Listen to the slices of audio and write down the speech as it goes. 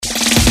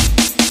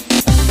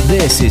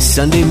This is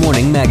Sunday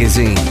Morning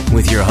Magazine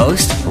with your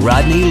host,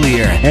 Rodney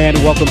Lear. And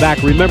welcome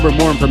back. Remember,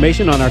 more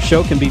information on our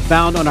show can be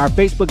found on our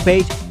Facebook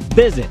page.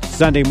 Visit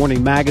Sunday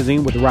Morning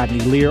Magazine with Rodney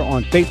Lear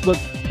on Facebook.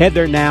 Head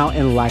there now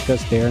and like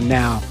us there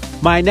now.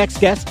 My next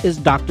guest is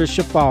Dr.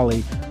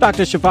 Shefali.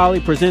 Dr.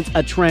 Shefali presents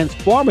a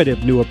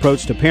transformative new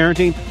approach to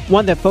parenting,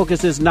 one that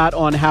focuses not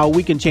on how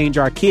we can change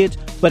our kids,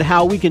 but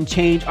how we can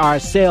change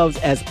ourselves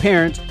as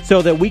parents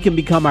so that we can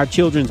become our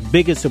children's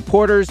biggest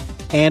supporters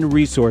and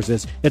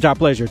resources. It's our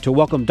pleasure to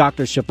welcome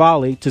Dr.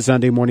 Shefali to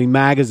Sunday Morning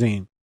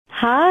Magazine.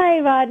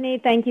 Hi,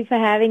 Rodney. Thank you for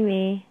having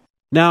me.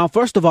 Now,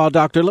 first of all,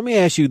 Doctor, let me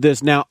ask you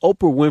this. Now,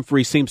 Oprah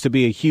Winfrey seems to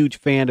be a huge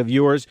fan of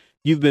yours.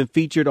 You've been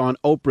featured on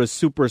Oprah's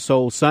Super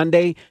Soul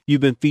Sunday.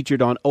 You've been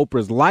featured on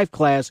Oprah's Life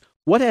Class.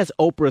 What has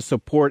Oprah's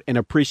support and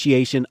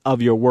appreciation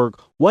of your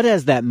work, what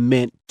has that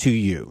meant to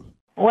you?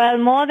 Well,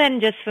 more than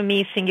just for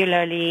me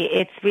singularly,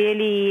 it's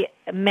really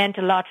meant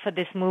a lot for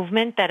this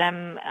movement that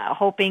I'm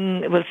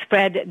hoping will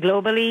spread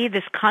globally,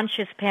 this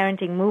conscious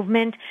parenting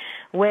movement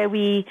where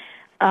we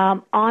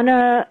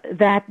honor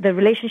that the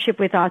relationship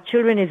with our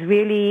children is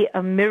really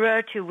a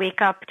mirror to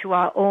wake up to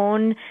our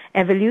own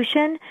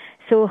evolution.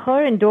 So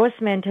her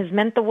endorsement has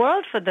meant the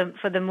world for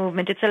the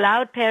movement. It's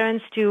allowed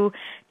parents to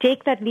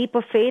take that leap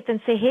of faith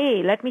and say,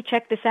 hey, let me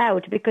check this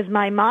out, because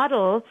my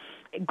model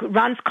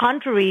runs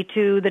contrary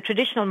to the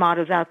traditional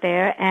models out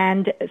there,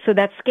 and so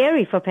that's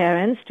scary for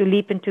parents to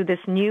leap into this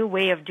new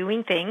way of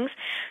doing things.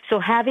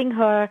 So having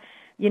her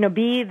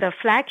be the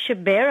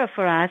flagship bearer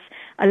for us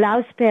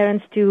allows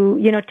parents to,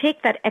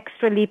 take that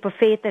extra leap of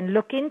faith and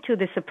look into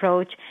this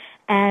approach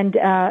and,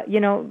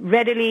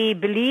 readily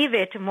believe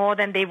it more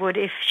than they would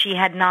if she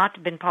had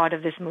not been part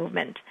of this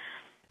movement.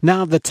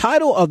 Now, the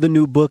title of the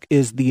new book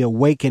is The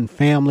Awakened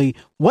Family.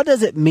 What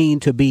does it mean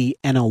to be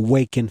an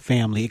awakened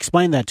family?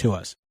 Explain that to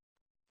us.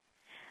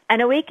 An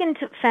awakened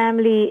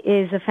family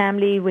is a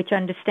family which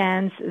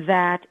understands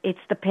that it's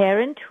the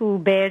parent who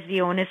bears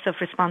the onus of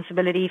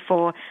responsibility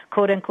for,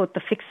 quote-unquote, the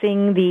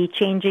fixing, the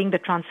changing, the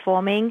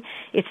transforming.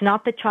 It's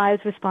not the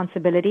child's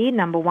responsibility,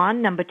 number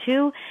one. Number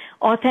two,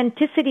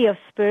 authenticity of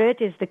spirit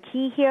is the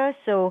key here.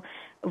 So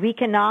we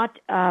cannot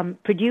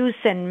produce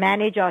and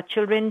manage our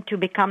children to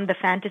become the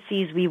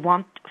fantasies we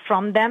want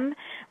from them.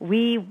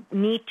 We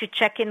need to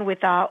check in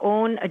with our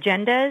own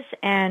agendas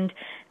and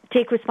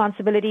take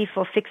responsibility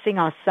for fixing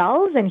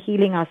ourselves and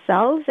healing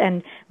ourselves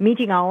and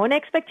meeting our own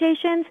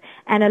expectations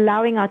and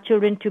allowing our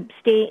children to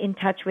stay in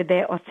touch with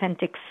their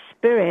authentic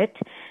spirit.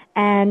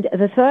 And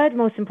the third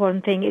most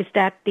important thing is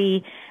that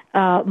the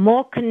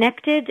more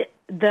connected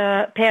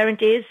the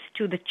parent is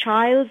to the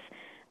child's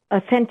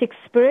authentic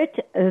spirit,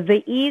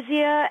 the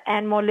easier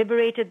and more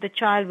liberated the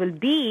child will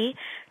be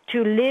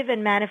to live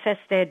and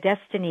manifest their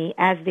destiny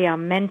as they are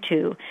meant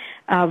to,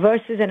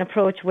 versus an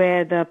approach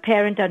where the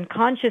parent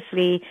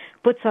unconsciously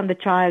puts on the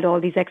child all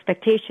these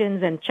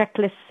expectations and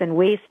checklists and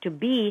ways to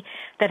be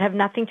that have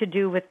nothing to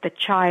do with the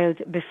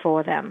child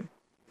before them.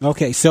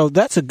 Okay, so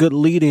that's a good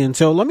lead-in.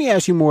 So let me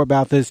ask you more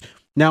about this.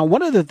 Now,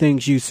 one of the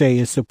things you say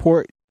is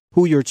support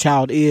who your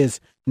child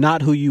is,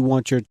 not who you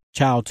want your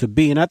child to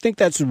be. And I think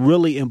that's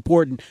really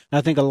important.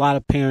 I think a lot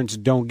of parents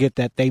don't get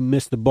that. They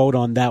miss the boat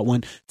on that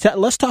one.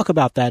 Let's talk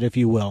about that, if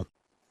you will.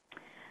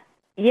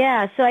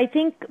 Yeah, so I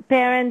think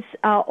parents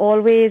are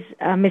always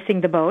missing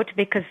the boat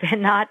because they're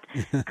not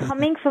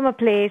coming from a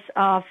place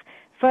of,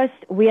 first,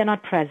 we are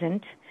not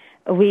present.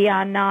 We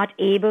are not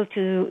able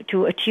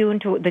to attune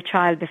to the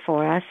child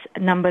before us.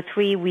 Number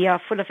three, we are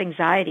full of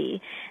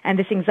anxiety, and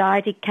this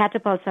anxiety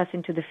catapults us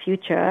into the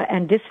future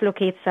and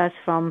dislocates us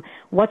from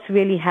what's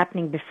really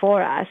happening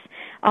before us.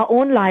 Our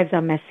own lives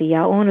are messy.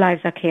 Our own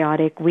lives are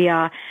chaotic. We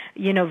are,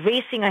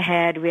 racing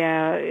ahead. We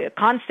are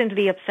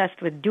constantly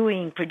obsessed with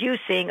doing,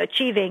 producing,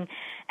 achieving,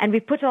 and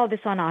we put all this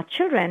on our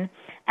children.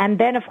 And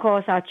then, of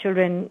course, our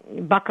children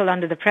buckle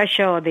under the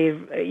pressure or they,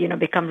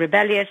 become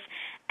rebellious.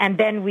 And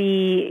then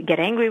we get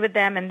angry with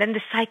them, and then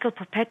the cycle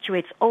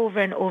perpetuates over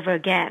and over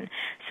again.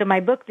 So my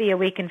book, The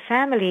Awakened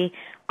Family,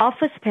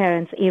 offers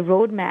parents a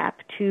roadmap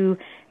to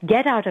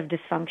get out of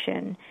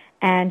dysfunction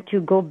and to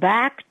go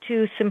back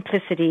to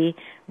simplicity,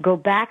 go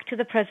back to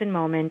the present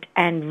moment,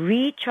 and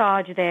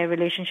recharge their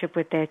relationship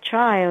with their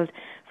child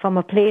from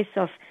a place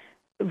of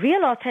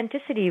real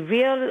authenticity,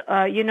 real,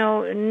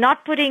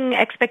 not putting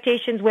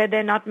expectations where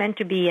they're not meant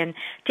to be, and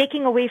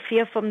taking away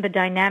fear from the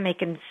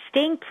dynamic and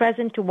staying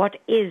present to what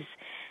is,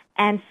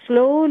 and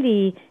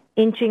slowly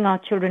inching our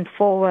children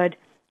forward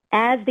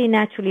as they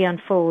naturally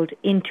unfold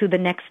into the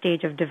next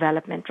stage of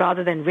development,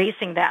 rather than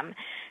racing them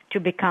to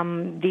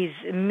become these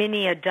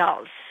mini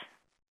adults.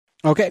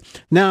 Okay.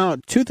 Now,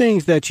 two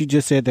things that you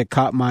just said that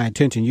caught my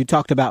attention. You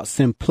talked about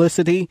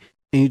simplicity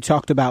and you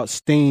talked about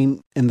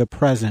staying in the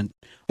present.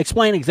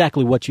 Explain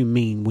exactly what you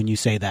mean when you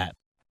say that.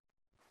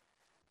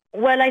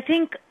 Well, I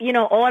think,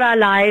 all our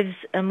lives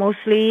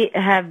mostly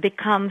have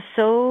become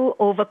so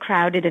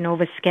overcrowded and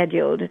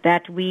overscheduled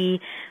that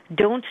we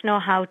don't know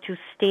how to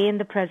stay in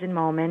the present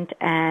moment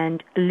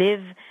and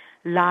live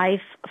life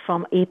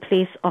from a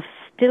place of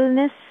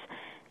stillness,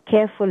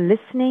 careful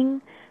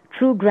listening,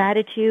 true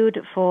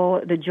gratitude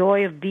for the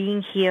joy of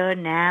being here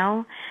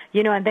now,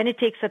 and then it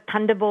takes a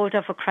thunderbolt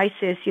of a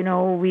crisis,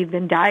 we've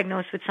been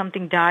diagnosed with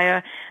something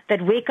dire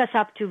that wake us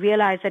up to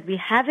realize that we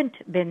haven't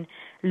been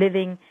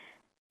living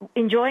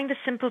enjoying the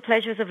simple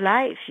pleasures of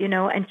life,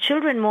 and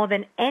children more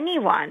than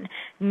anyone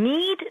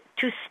need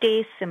to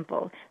stay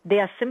simple. They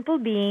are simple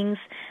beings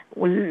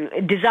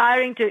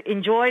desiring to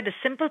enjoy the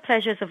simple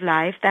pleasures of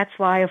life. That's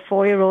why a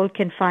 4-year-old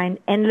can find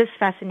endless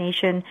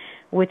fascination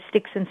with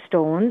sticks and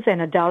stones, and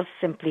adults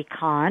simply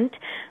can't,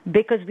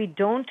 because we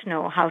don't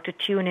know how to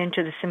tune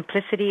into the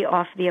simplicity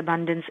of the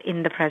abundance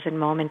in the present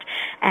moment.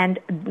 And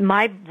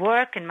my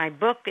work and my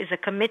book is a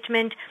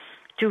commitment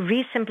to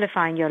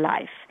re-simplifying your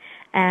life.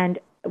 And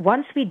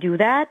once we do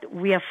that,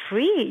 we are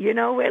free.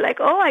 We're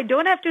like, I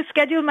don't have to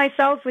schedule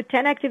myself with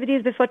 10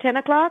 activities before 10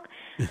 o'clock.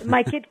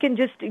 My kid can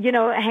just,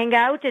 hang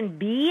out and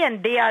be,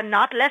 and they are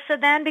not lesser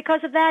than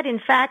because of that. In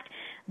fact,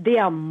 they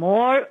are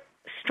more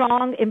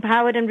strong,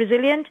 empowered, and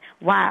resilient.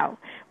 Wow.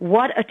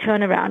 What a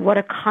turnaround. What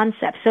a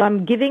concept. So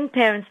I'm giving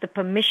parents the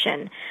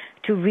permission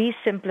to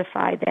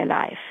re-simplify their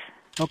life.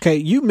 Okay,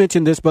 you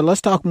mentioned this, but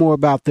let's talk more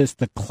about this,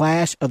 the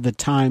clash of the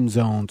time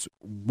zones.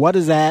 What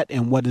is that,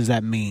 and what does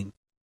that mean?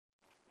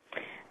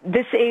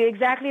 This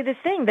exactly this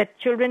thing, that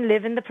children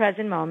live in the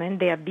present moment.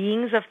 They are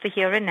beings of the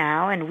here and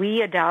now, and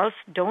we adults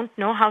don't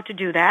know how to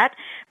do that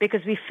because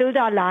we filled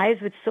our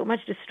lives with so much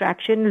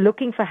distraction,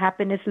 looking for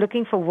happiness,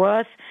 looking for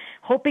worth,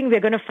 hoping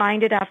we're going to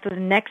find it after the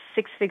next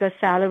 6-figure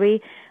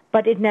salary,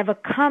 but it never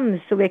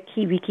comes. So we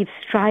keep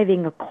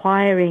striving,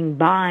 acquiring,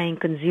 buying,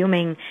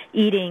 consuming,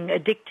 eating,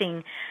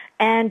 addicting.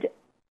 And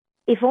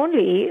if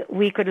only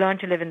we could learn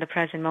to live in the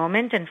present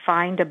moment and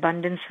find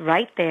abundance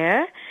right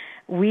there,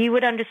 we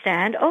would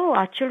understand,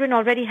 our children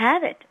already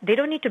have it. They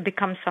don't need to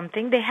become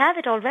something. They have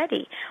it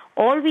already.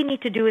 All we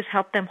need to do is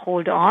help them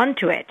hold on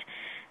to it.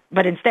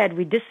 But instead,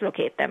 we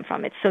dislocate them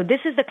from it. So this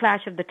is the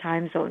clash of the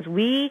time zones.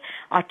 We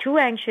are too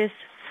anxious,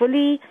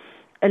 fully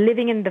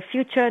living in the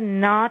future,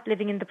 not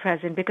living in the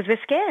present, because we're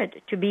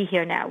scared to be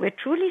here now. We're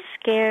truly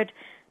scared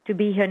to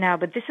be here now,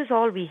 but this is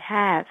all we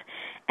have.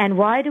 And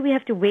why do we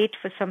have to wait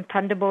for some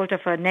thunderbolt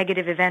of a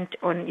negative event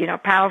or,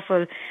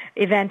 powerful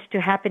event to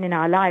happen in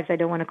our lives? I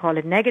don't want to call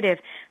it negative,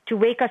 to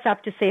wake us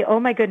up to say, oh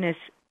my goodness,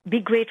 be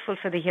grateful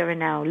for the here and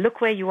now. Look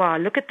where you are.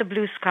 Look at the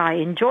blue sky.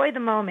 Enjoy the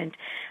moment.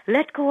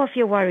 Let go of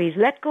your worries.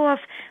 Let go of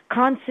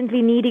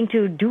constantly needing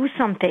to do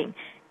something.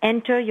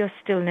 Enter your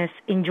stillness.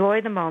 Enjoy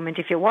the moment.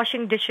 If you're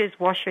washing dishes,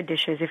 wash your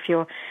dishes. If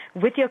you're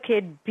with your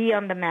kid, be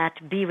on the mat,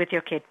 be with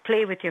your kid,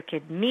 play with your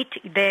kid, meet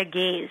their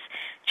gaze.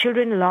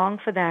 Children long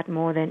for that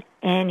more than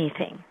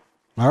anything.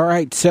 All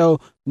right. So,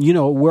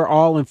 we're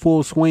all in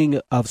full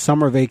swing of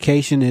summer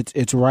vacation.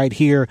 It's right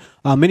here.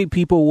 Many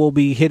people will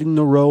be hitting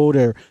the road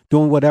or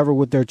doing whatever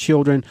with their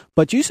children.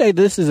 But you say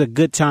this is a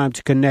good time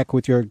to connect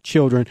with your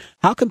children.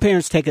 How can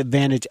parents take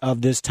advantage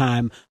of this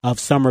time of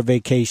summer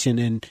vacation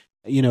and,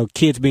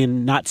 kids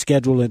being not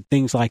scheduled and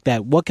things like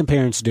that? What can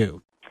parents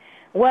do?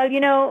 Well,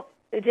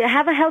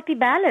 have a healthy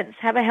balance.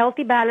 Have a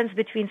healthy balance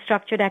between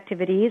structured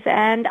activities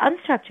and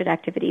unstructured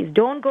activities.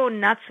 Don't go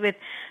nuts with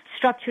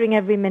structuring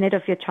every minute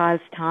of your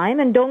child's time,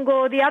 and don't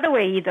go the other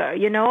way either.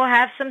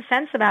 Have some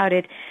sense about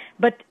it.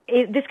 But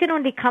this can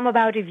only come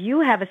about if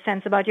you have a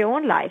sense about your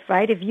own life,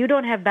 right? If you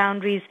don't have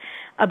boundaries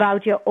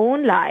about your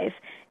own life,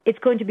 it's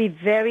going to be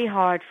very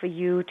hard for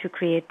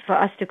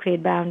us to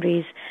create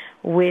boundaries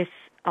with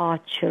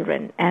our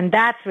children. And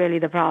that's really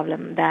the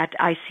problem that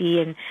I see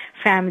in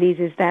families,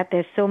 is that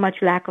there's so much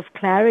lack of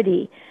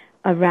clarity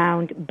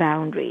around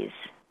boundaries.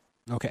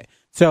 Okay.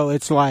 So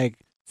it's like,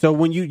 so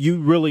when you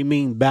really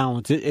mean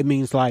balance, it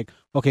means like,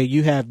 okay,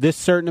 you have this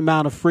certain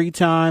amount of free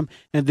time,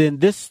 and then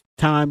this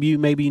time you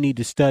need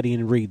to study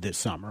and read this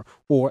summer.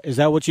 Or is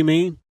that what you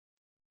mean?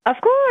 Of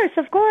course.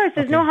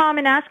 There's no harm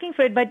in asking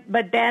for it,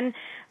 but then,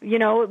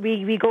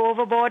 we go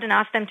overboard and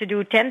ask them to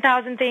do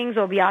 10,000 things,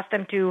 or we ask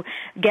them to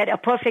get a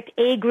perfect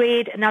A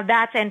grade. Now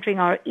that's entering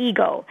our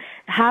ego.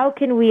 How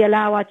can we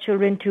allow our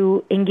children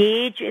to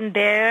engage in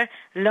their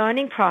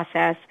learning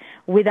process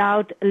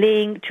without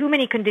laying too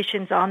many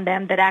conditions on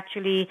them that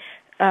actually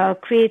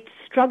create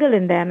struggle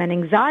in them and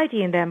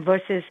anxiety in them,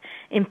 versus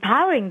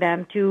empowering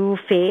them to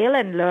fail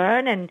and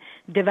learn and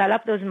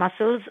develop those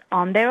muscles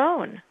on their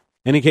own?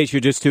 And in case you're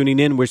just tuning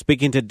in, we're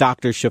speaking to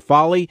Dr.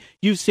 Shefali.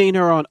 You've seen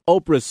her on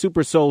Oprah's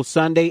Super Soul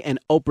Sunday and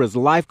Oprah's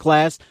Life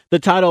Class. The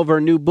title of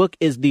her new book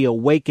is The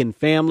Awakened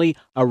Family,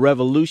 A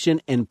Revolution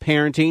in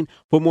Parenting.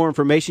 For more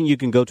information, you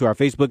can go to our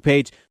Facebook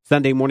page,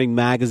 Sunday Morning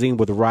Magazine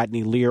with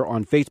Rodney Lear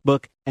on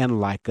Facebook, and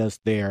like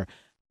us there.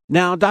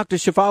 Now, Dr.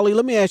 Shefali,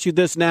 let me ask you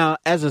this now.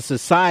 As a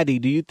society,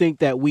 do you think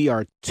that we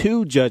are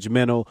too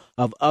judgmental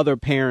of other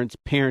parents'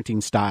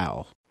 parenting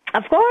style?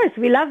 Of course,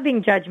 we love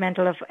being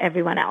judgmental of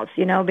everyone else,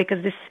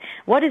 because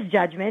what is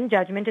judgment?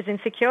 Judgment is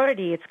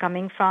insecurity. It's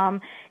coming from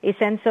a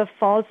sense of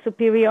false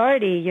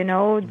superiority,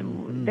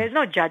 Mm-hmm. There's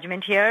no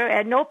judgment here,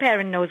 and no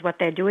parent knows what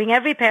they're doing.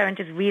 Every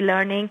parent is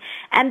relearning,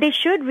 and they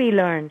should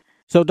relearn.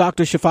 So,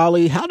 Dr.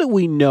 Shefali, how do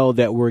we know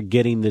that we're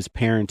getting this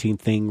parenting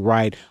thing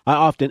right? I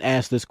often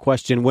ask this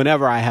question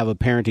whenever I have a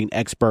parenting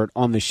expert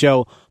on the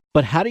show,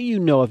 But how do you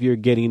know if you're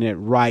getting it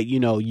right? You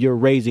know, you're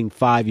raising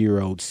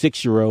 5-year-olds,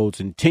 6-year-olds,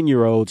 and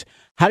 10-year-olds.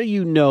 How do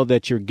you know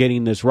that you're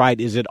getting this right?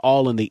 Is it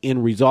all in the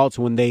end results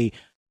when they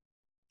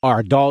are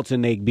adults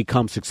and they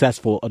become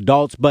successful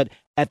adults? But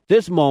at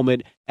this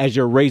moment, as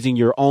you're raising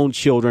your own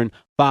children,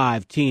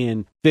 5,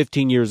 10,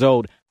 15 years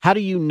old, how do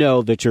you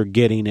know that you're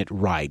getting it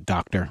right,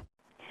 Doctor?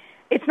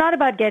 It's not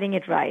about getting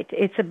it right.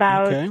 It's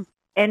about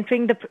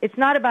it's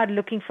not about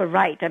looking for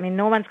right. I mean,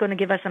 no one's going to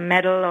give us a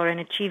medal or an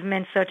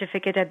achievement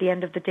certificate at the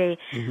end of the day.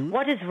 Mm-hmm.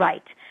 What is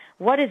right?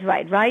 What is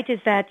right? Right is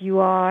that you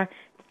are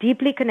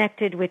deeply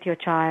connected with your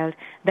child,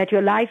 that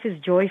your life is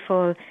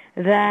joyful,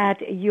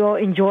 that you're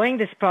enjoying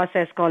this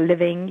process called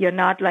living. You're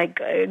not like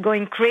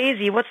going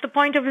crazy. What's the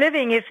point of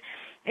living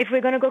if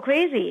we're going to go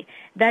crazy?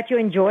 That you're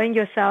enjoying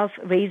yourself,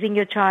 raising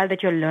your child,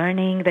 that you're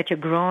learning, that you're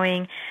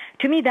growing.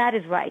 To me, that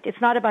is right.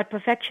 It's not about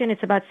perfection.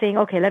 It's about saying,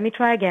 okay, let me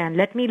try again.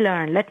 Let me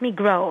learn. Let me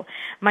grow.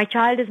 My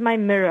child is my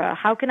mirror.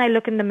 How can I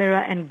look in the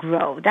mirror and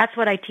grow? That's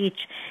what I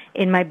teach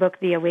in my book,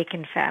 The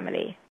Awakened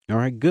Family. All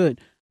right, good.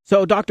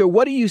 So, Doctor,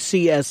 what do you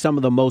see as some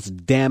of the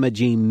most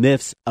damaging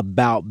myths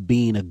about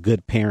being a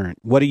good parent?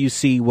 What do you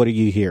see? What do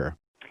you hear?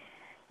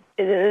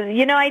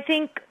 I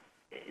think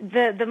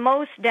the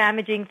most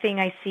damaging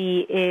thing I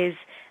see is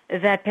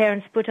that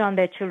parents put on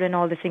their children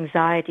all this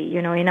anxiety.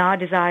 In our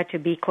desire to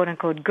be, quote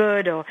unquote,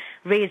 good or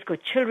raise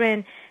good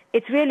children,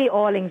 it's really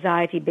all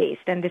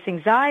anxiety-based. And this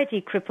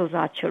anxiety cripples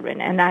our children.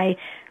 And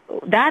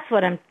that's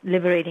what I'm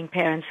liberating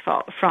parents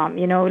from.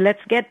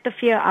 Let's get the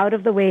fear out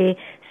of the way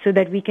so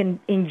that we can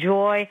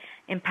enjoy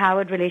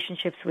empowered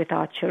relationships with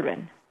our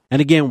children. And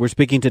again, we're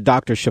speaking to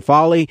Dr.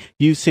 Shefali.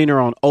 You've seen her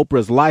on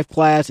Oprah's Life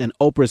Class and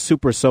Oprah's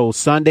Super Soul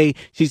Sunday.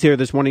 She's here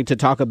this morning to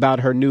talk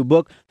about her new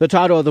book. The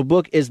title of the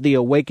book is The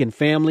Awakened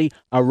Family,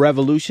 A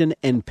Revolution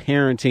in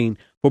Parenting.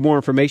 For more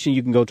information,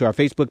 you can go to our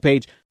Facebook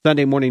page,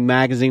 Sunday Morning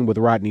Magazine with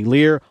Rodney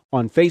Lear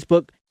on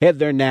Facebook. Head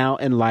there now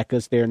and like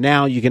us there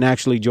now. You can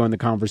actually join the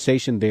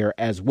conversation there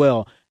as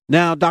well.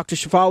 Now, Dr.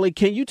 Shefali,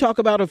 can you talk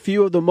about a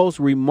few of the most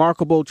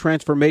remarkable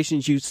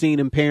transformations you've seen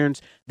in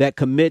parents that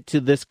commit to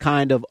this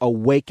kind of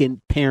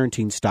awakened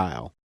parenting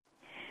style?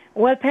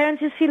 Well,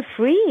 parents just feel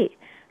free.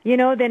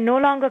 They're no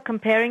longer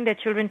comparing their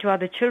children to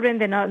other children.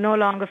 They're no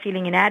longer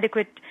feeling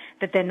inadequate,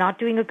 that they're not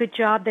doing a good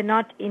job. They're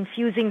not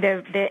infusing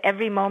their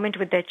every moment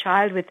with their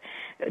child with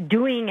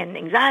doing and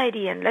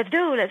anxiety and let's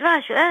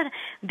rush.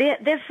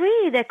 They're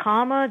free. They're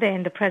calmer. They're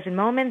in the present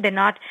moment. They're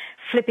not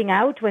flipping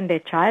out when their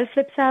child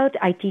flips out.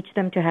 I teach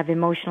them to have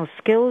emotional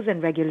skills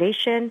and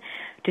regulation,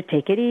 to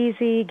take it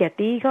easy, get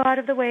the ego out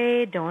of the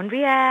way, don't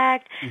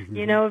react,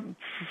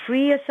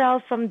 free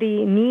yourself from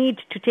the need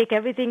to take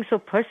everything so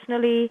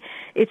personally.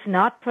 It's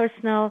not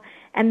personal.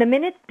 And the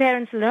minute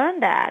parents learn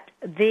that,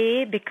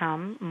 they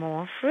become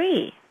more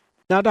free.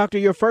 Now, Doctor,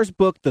 your first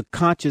book, The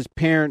Conscious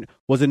Parent,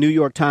 was a New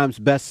York Times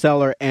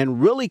bestseller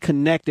and really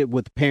connected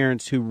with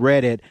parents who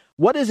read it.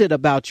 What is it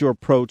about your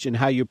approach and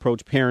how you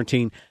approach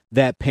parenting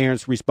that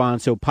parents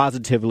respond so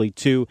positively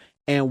to?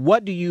 And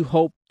what do you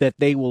hope that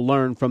they will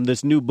learn from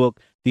this new book,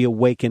 The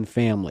Awakened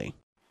Family?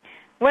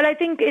 Well, I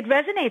think it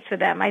resonates with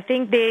them. I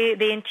think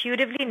they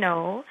intuitively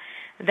know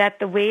that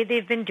the way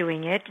they've been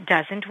doing it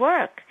doesn't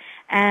work,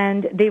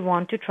 and they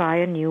want to try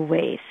a new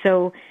way.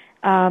 So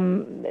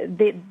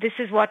this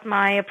is what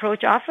my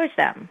approach offers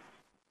them.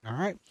 All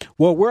right.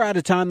 Well, we're out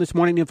of time this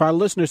morning. If our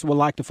listeners would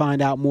like to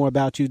find out more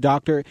about you,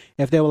 Doctor,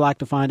 if they would like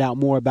to find out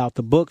more about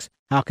the books,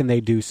 how can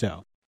they do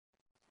so?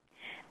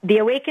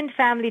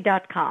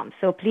 TheAwakenedFamily.com.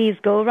 So please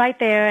go right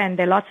there, and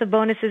there are lots of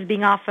bonuses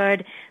being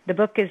offered. The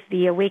book is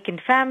The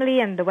Awakened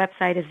Family, and the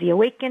website is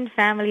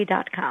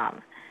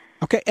TheAwakenedFamily.com.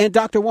 Okay, and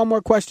Doctor, one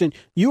more question.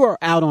 You are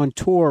out on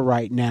tour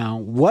right now.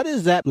 What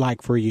is that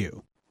like for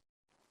you?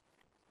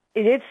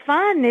 It's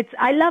fun.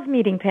 I love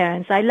meeting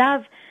parents. I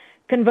love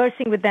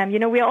conversing with them.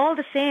 We're all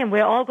the same.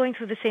 We're all going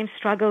through the same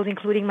struggles,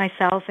 including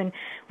myself, and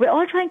we're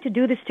all trying to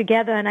do this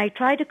together, and I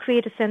try to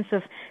create a sense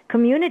of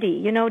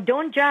community.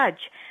 Don't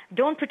judge.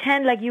 Don't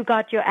pretend like you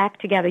got your act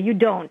together. You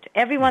don't.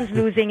 Everyone's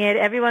losing it.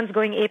 Everyone's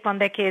going ape on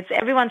their kids.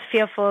 Everyone's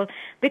fearful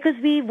because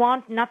we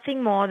want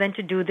nothing more than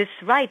to do this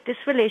right. This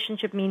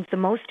relationship means the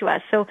most to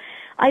us. So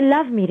I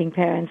love meeting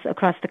parents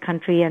across the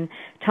country and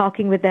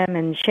talking with them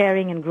and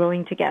sharing and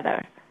growing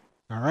together.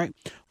 All right.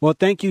 Well,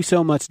 thank you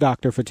so much,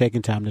 Doctor, for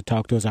taking time to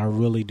talk to us. I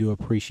really do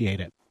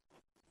appreciate it.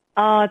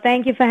 Oh,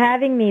 thank you for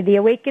having me. The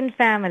Awakened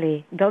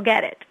Family. Go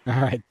get it.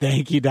 All right.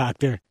 Thank you,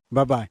 Doctor.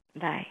 Bye-bye.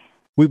 Bye.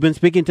 We've been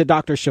speaking to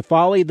Dr.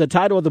 Shefali. The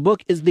title of the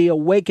book is The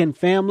Awakened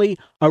Family,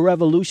 A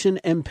Revolution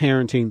in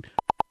Parenting.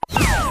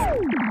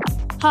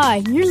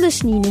 Hi, you're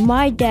listening to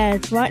my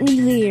dad,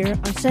 Rodney Lear,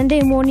 on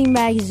Sunday Morning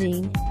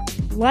Magazine.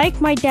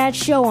 Like my dad's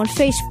show on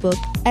Facebook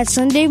at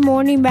Sunday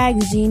Morning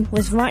Magazine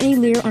with Rodney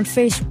Lear on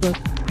Facebook.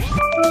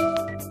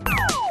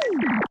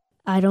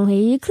 I don't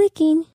hear you clicking.